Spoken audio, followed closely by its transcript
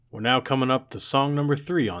We're now coming up to song number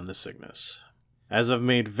 3 on the Cygnus. As I've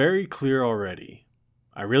made very clear already,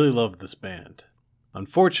 I really love this band.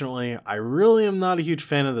 Unfortunately, I really am not a huge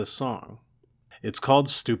fan of this song. It's called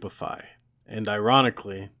Stupify, and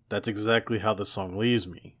ironically, that's exactly how the song leaves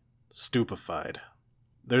me, stupefied.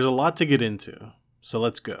 There's a lot to get into, so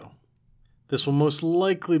let's go. This will most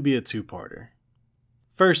likely be a two-parter.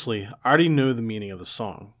 Firstly, I already know the meaning of the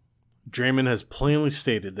song. Draymond has plainly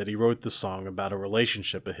stated that he wrote the song about a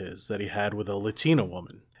relationship of his that he had with a Latina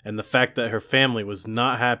woman, and the fact that her family was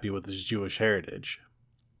not happy with his Jewish heritage.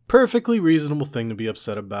 Perfectly reasonable thing to be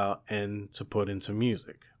upset about and to put into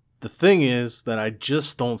music. The thing is that I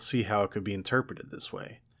just don't see how it could be interpreted this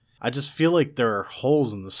way. I just feel like there are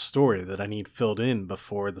holes in the story that I need filled in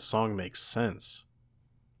before the song makes sense.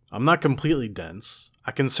 I'm not completely dense.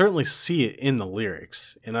 I can certainly see it in the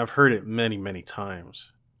lyrics, and I've heard it many, many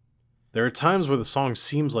times. There are times where the song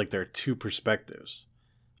seems like there are two perspectives.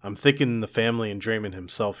 I'm thinking the family and Draymond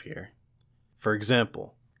himself here. For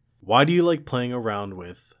example, why do you like playing around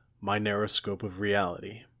with my narrow scope of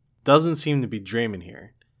reality? Doesn't seem to be Draymond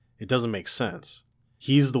here. It doesn't make sense.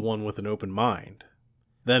 He's the one with an open mind.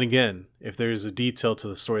 Then again, if there's a detail to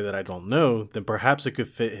the story that I don't know, then perhaps it could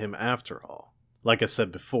fit him after all. Like I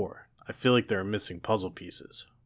said before, I feel like there are missing puzzle pieces.